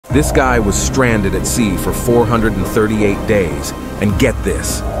This guy was stranded at sea for 438 days, and get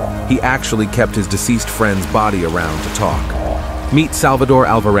this, he actually kept his deceased friend's body around to talk. Meet Salvador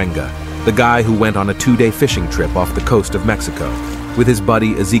Alvarenga, the guy who went on a 2-day fishing trip off the coast of Mexico with his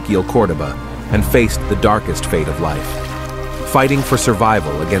buddy Ezequiel Córdoba and faced the darkest fate of life. Fighting for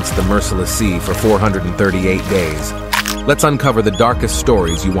survival against the merciless sea for 438 days, let's uncover the darkest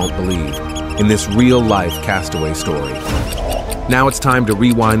stories you won't believe in this real-life castaway story. Now it's time to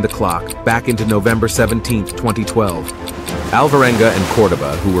rewind the clock back into November 17, 2012. Alvarenga and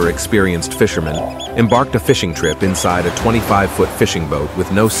Córdoba, who were experienced fishermen, embarked a fishing trip inside a 25-foot fishing boat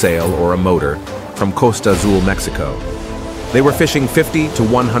with no sail or a motor from Costa Azul, Mexico. They were fishing 50 to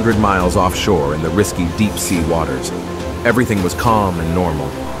 100 miles offshore in the risky deep-sea waters. Everything was calm and normal.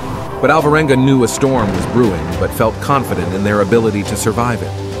 But Alvarenga knew a storm was brewing, but felt confident in their ability to survive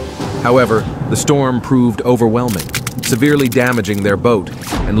it. However, the storm proved overwhelming, severely damaging their boat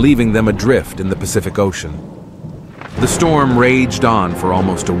and leaving them adrift in the Pacific Ocean. The storm raged on for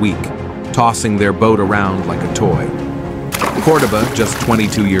almost a week, tossing their boat around like a toy. Córdoba, just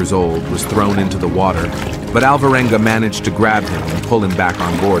 22 years old, was thrown into the water, but Alvarenga managed to grab him and pull him back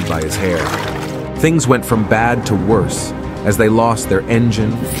on board by his hair. Things went from bad to worse as they lost their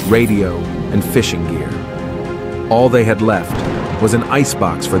engine, radio, and fishing gear. All they had left was an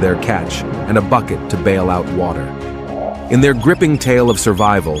icebox for their catch and a bucket to bail out water. In their gripping tale of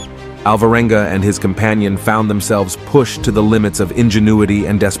survival, Alvarenga and his companion found themselves pushed to the limits of ingenuity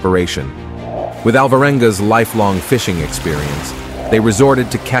and desperation. With Alvarenga's lifelong fishing experience, they resorted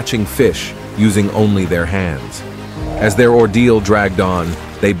to catching fish using only their hands. As their ordeal dragged on,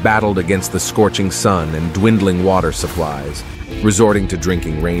 they battled against the scorching sun and dwindling water supplies, resorting to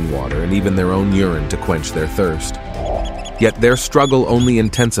drinking rainwater and even their own urine to quench their thirst. Yet their struggle only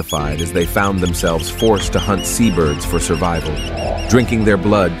intensified as they found themselves forced to hunt seabirds for survival, drinking their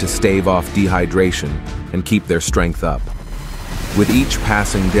blood to stave off dehydration and keep their strength up. With each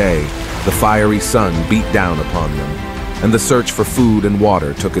passing day, the fiery sun beat down upon them, and the search for food and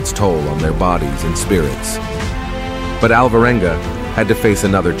water took its toll on their bodies and spirits. But Alvarenga had to face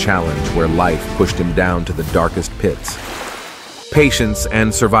another challenge where life pushed him down to the darkest pits. Patience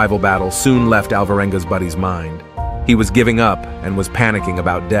and survival battle soon left Alvarenga's buddy's mind. He was giving up and was panicking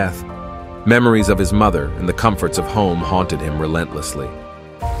about death. Memories of his mother and the comforts of home haunted him relentlessly.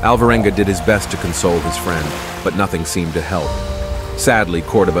 Alvarenga did his best to console his friend, but nothing seemed to help. Sadly,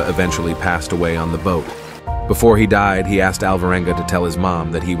 Córdoba eventually passed away on the boat. Before he died, he asked Alvarenga to tell his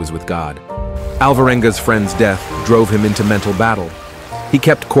mom that he was with God. Alvarenga's friend's death drove him into mental battle. He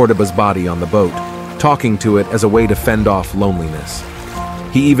kept Córdoba's body on the boat, talking to it as a way to fend off loneliness.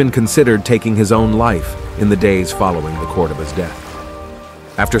 He even considered taking his own life in the days following the Córdoba's death.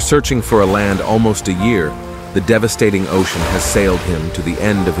 After searching for a land almost a year, the devastating ocean has sailed him to the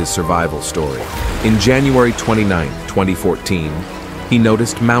end of his survival story. In January 29, 2014, he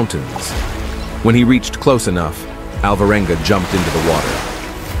noticed mountains. When he reached close enough, Alvarenga jumped into the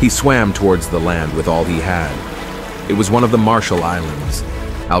water. He swam towards the land with all he had. It was one of the Marshall Islands.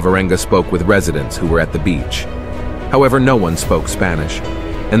 Alvarenga spoke with residents who were at the beach. However, no one spoke Spanish,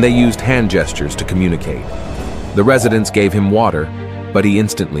 and they used hand gestures to communicate. The residents gave him water, but he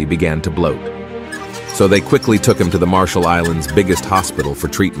instantly began to bloat. So they quickly took him to the Marshall Islands' biggest hospital for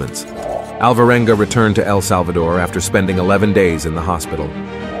treatments. Alvarenga returned to El Salvador after spending 11 days in the hospital.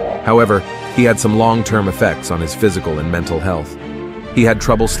 However, he had some long-term effects on his physical and mental health. He had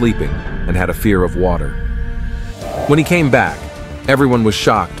trouble sleeping and had a fear of water. When he came back, everyone was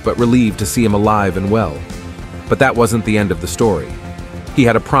shocked but relieved to see him alive and well. But that wasn't the end of the story. He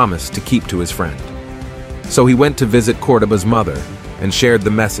had a promise to keep to his friend. So he went to visit Córdoba's mother and shared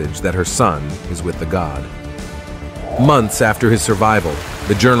the message that her son is with the God. Months after his survival,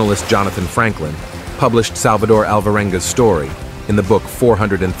 the journalist Jonathan Franklin published Salvador Alvarenga's story in the book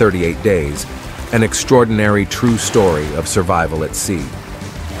 438 Days, an extraordinary true story of survival at sea.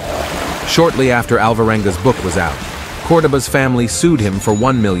 Shortly after Alvarenga's book was out, Córdoba's family sued him for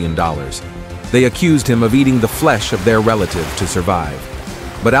 $1 million. They accused him of eating the flesh of their relative to survive.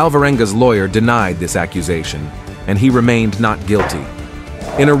 But Alvarenga's lawyer denied this accusation, and he remained not guilty.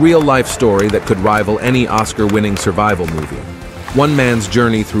 In a real-life story that could rival any Oscar-winning survival movie, one man's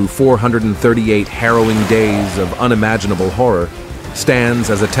journey through 438 harrowing days of unimaginable horror stands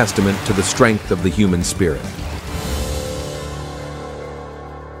as a testament to the strength of the human spirit.